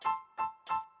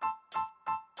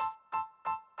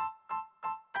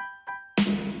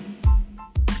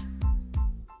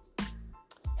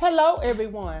Hello,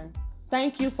 everyone.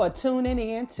 Thank you for tuning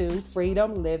in to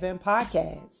Freedom Living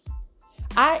Podcast.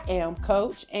 I am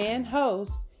coach and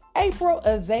host April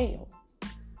Azale.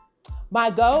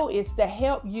 My goal is to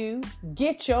help you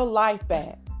get your life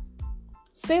back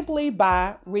simply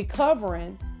by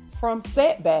recovering from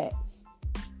setbacks,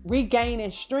 regaining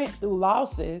strength through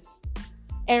losses,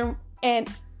 and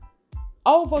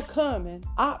overcoming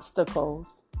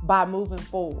obstacles by moving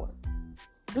forward.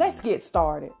 Let's get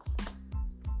started.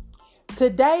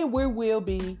 Today we will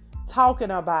be talking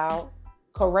about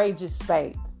courageous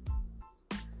faith.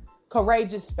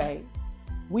 Courageous faith.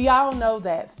 We all know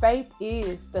that faith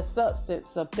is the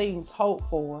substance of things hoped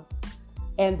for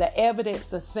and the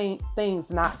evidence of things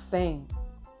not seen.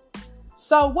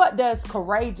 So what does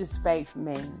courageous faith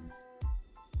mean?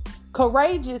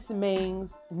 Courageous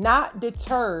means not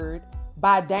deterred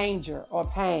by danger or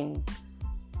pain.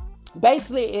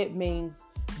 Basically, it means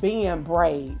being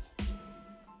brave.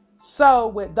 So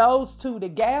with those two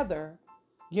together,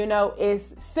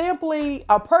 it's simply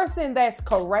a person that's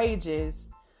courageous,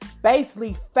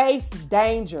 basically face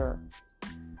danger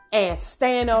and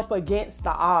stand up against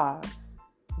the odds.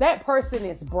 That person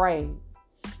is brave.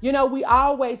 We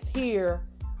always hear,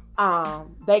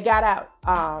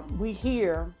 we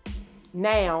hear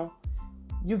now,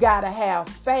 you got to have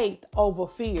faith over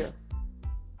fear.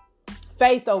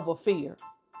 Faith over fear.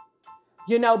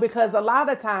 Because a lot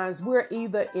of times we're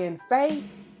either in faith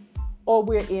or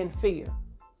we're in fear.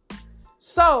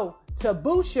 So to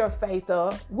boost your faith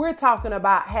up, we're talking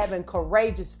about having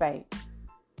courageous faith,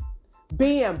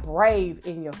 being brave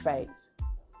in your faith.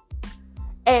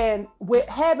 And with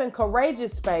having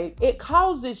courageous faith, it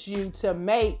causes you to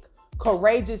make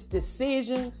courageous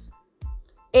decisions.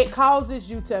 It causes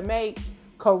you to make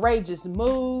courageous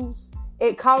moves.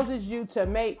 It causes you to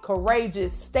make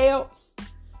courageous steps.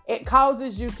 It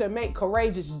causes you to make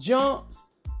courageous jumps.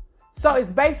 So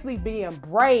it's basically being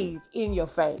brave in your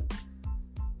faith.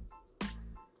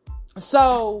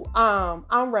 So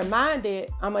I'm reminded,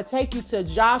 I'm going to take you to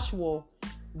Joshua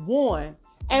 1,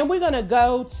 and we're going to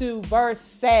go to verse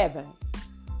 7.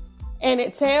 And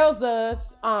it tells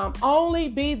us, only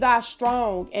be thou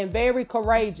strong and very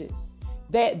courageous,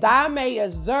 that thou may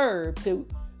observe to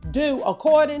do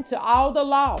according to all the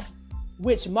law,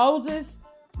 which Moses,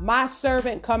 my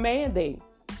servant, command thee.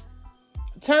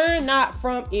 Turn not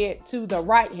from it to the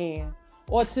right hand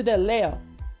or to the left,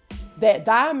 that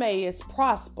thou mayest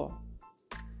prosper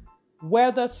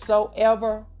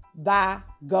whithersoever thou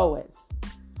goest.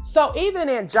 So even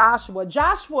in Joshua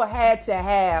had to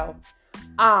have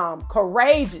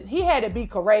courageous. He had to be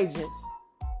courageous.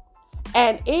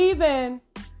 And even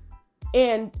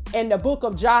in the book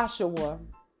of Joshua,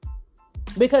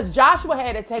 because Joshua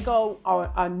had to take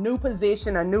on a new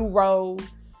position, a new role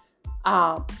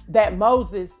that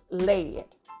Moses led,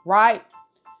 right?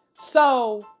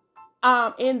 So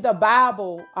in the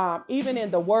Bible, even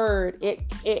in the Word,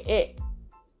 it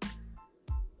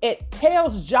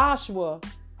tells Joshua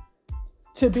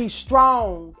to be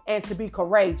strong and to be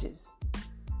courageous.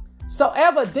 So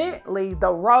evidently,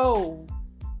 the role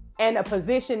and the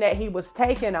position that he was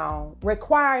taking on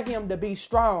required him to be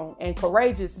strong and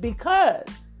courageous,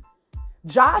 because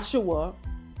Joshua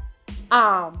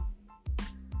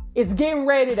is getting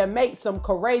ready to make some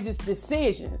courageous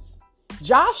decisions.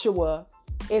 Joshua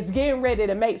is getting ready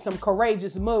to make some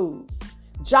courageous moves.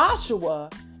 Joshua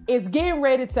is getting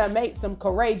ready to make some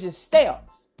courageous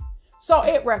steps. So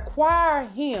it required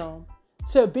him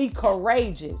to be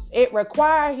courageous. It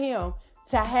required him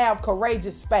to have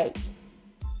courageous faith.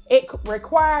 It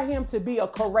required him to be a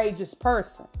courageous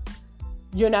person.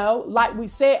 Like we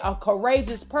said, a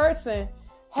courageous person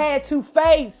had to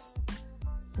face,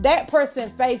 that person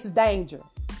faced danger.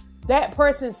 That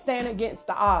person stand against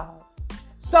the odds.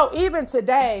 So even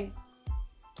today,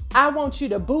 I want you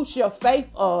to boost your faith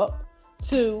up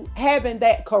to having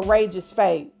that courageous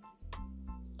faith.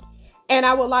 And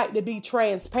I would like to be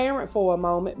transparent for a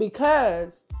moment,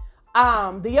 because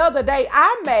the other day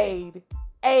I made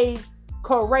a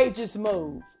courageous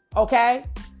move, okay,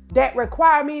 that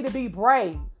required me to be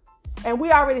brave. And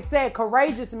we already said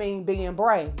courageous means being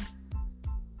brave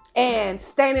and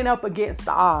standing up against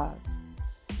the odds.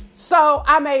 So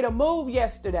I made a move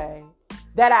yesterday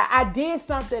that I did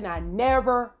something I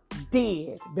never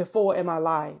did before in my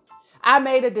life. I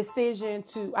made an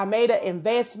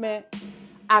investment.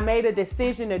 I made a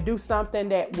decision to do something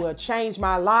that will change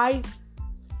my life.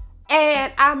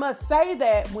 And I must say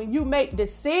that when you make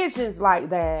decisions like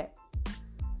that,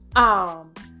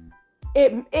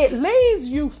 it leaves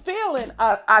you feeling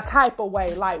a type of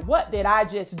way, like, what did I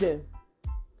just do?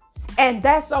 And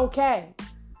that's okay.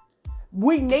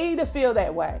 We need to feel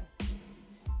that way.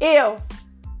 If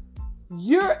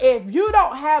you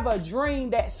don't have a dream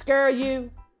that scare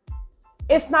you,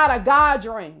 it's not a God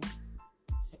dream.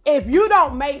 If you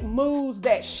don't make moves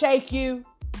that shake you,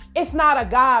 it's not a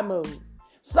God move.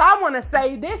 So I want to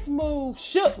say this move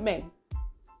shook me.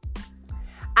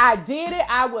 I did it.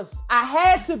 I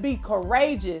had to be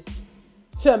courageous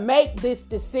to make this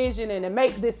decision and to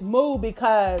make this move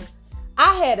because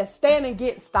I had to stand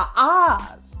against the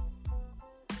odds.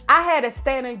 I had to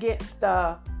stand against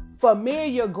the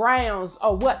familiar grounds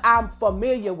of what I'm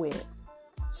familiar with.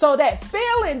 So that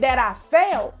feeling that I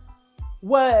felt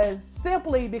was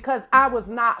simply because I was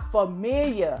not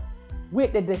familiar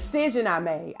with the decision I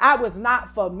made. I was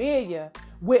not familiar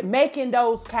with making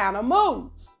those kind of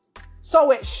moves.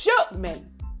 So it shook me.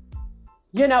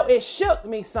 It shook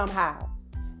me somehow.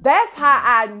 That's how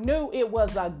I knew it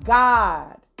was a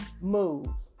God move.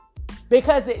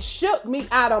 Because it shook me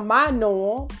out of my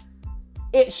norm.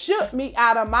 It shook me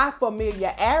out of my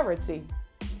familiarity.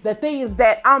 The things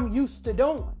that I'm used to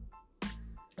doing.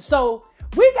 So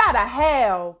we got to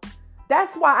have,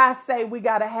 that's why I say we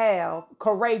got to have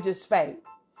courageous faith.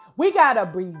 We got to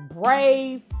be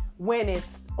brave when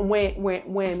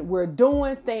we're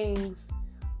doing things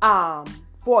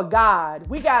for God.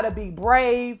 We got to be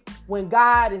brave when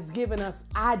God is giving us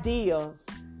ideas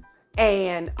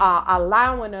and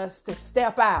allowing us to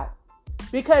step out.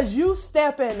 Because you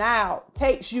stepping out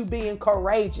takes you being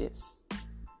courageous.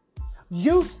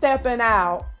 You stepping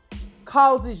out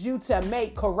causes you to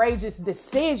make courageous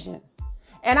decisions.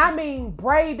 And I mean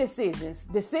brave decisions.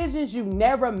 Decisions you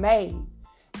never made.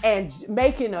 And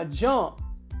making a jump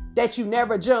that you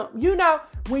never jumped.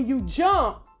 When you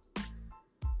jump,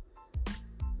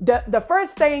 the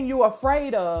first thing you're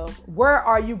afraid of, where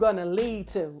are you going to lead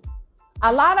to?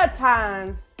 A lot of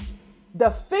times, the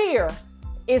fear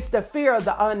is the fear of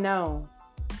the unknown.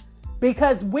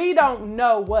 Because we don't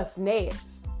know what's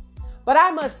next. But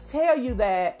I must tell you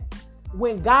that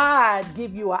when God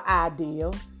gives you an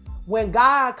idea, when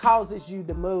God causes you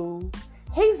to move,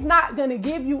 He's not going to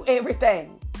give you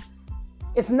everything.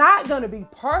 It's not going to be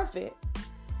perfect.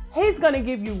 He's going to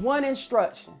give you one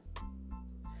instruction.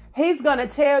 He's going to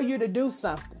tell you to do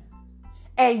something.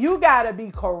 And you got to be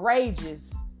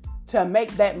courageous to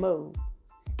make that move.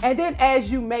 And then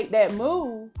as you make that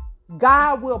move,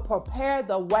 God will prepare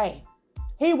the way.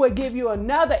 He will give you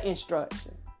another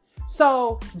instruction.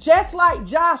 So just like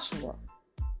Joshua,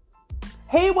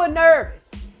 he was nervous.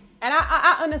 And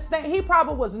I understand he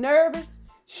probably was nervous,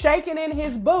 shaking in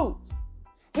his boots.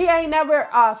 He ain't never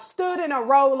stood in a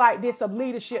role like this of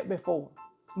leadership before.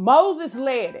 Moses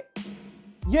led it.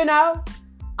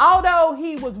 Although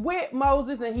he was with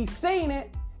Moses and he seen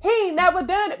it, he ain't never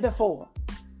done it before.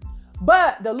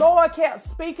 But the Lord kept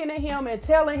speaking to him and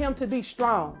telling him to be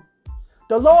strong.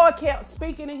 The Lord kept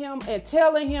speaking to him and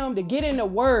telling him to get in the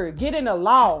word, get in the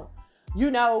law,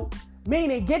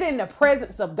 meaning get in the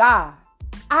presence of God.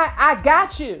 I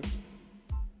got you.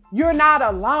 You're not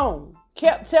alone.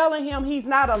 Kept telling him he's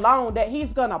not alone, that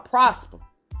he's going to prosper,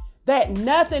 that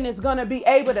nothing is going to be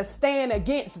able to stand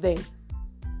against thee,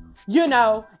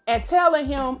 and telling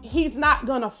him he's not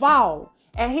going to fall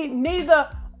and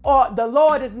the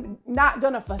Lord is not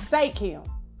going to forsake him.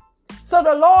 So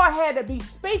the Lord had to be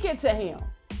speaking to him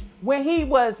when he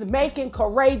was making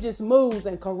courageous moves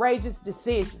and courageous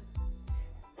decisions.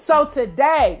 So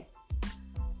today,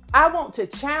 I want to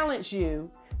challenge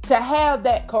you to have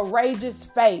that courageous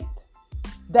faith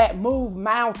that move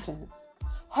mountains.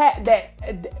 Have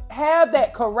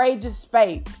that courageous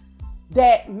faith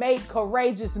that make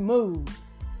courageous moves.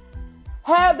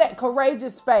 Have that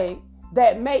courageous faith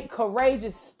that make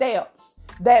courageous steps,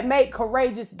 that make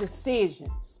courageous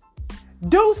decisions.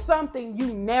 Do something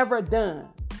you never done.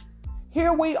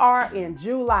 Here we are in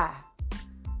July,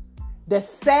 the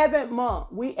 7th month.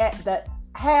 We at the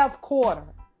half quarter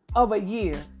of a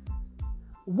year.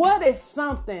 What is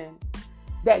something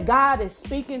that God is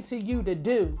speaking to you to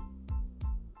do?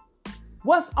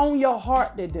 What's on your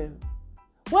heart to do?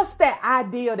 What's that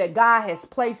idea that God has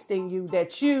placed in you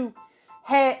that you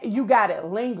got it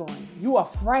lingering? You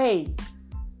afraid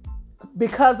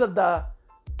because of the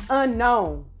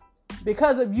unknown,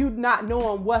 because of you not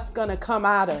knowing what's going to come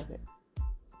out of it.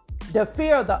 The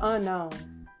fear of the unknown.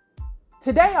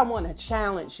 Today, I want to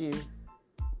challenge you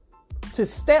to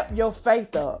step your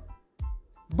faith up,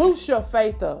 boost your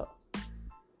faith up,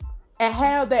 and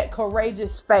have that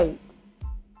courageous faith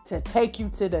to take you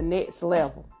to the next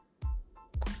level.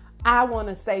 I want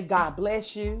to say God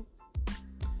bless you.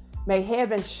 May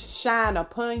heaven shine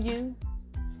upon you.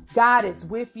 God is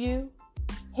with you.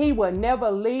 He will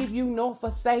never leave you nor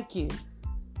forsake you.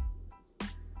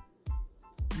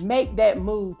 Make that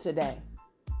move today.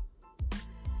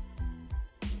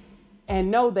 and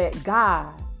know that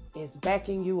God is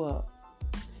backing you up.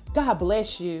 God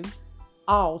bless you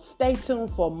all. Stay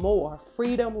tuned for more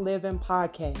Freedom Living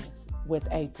Podcasts with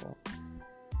April.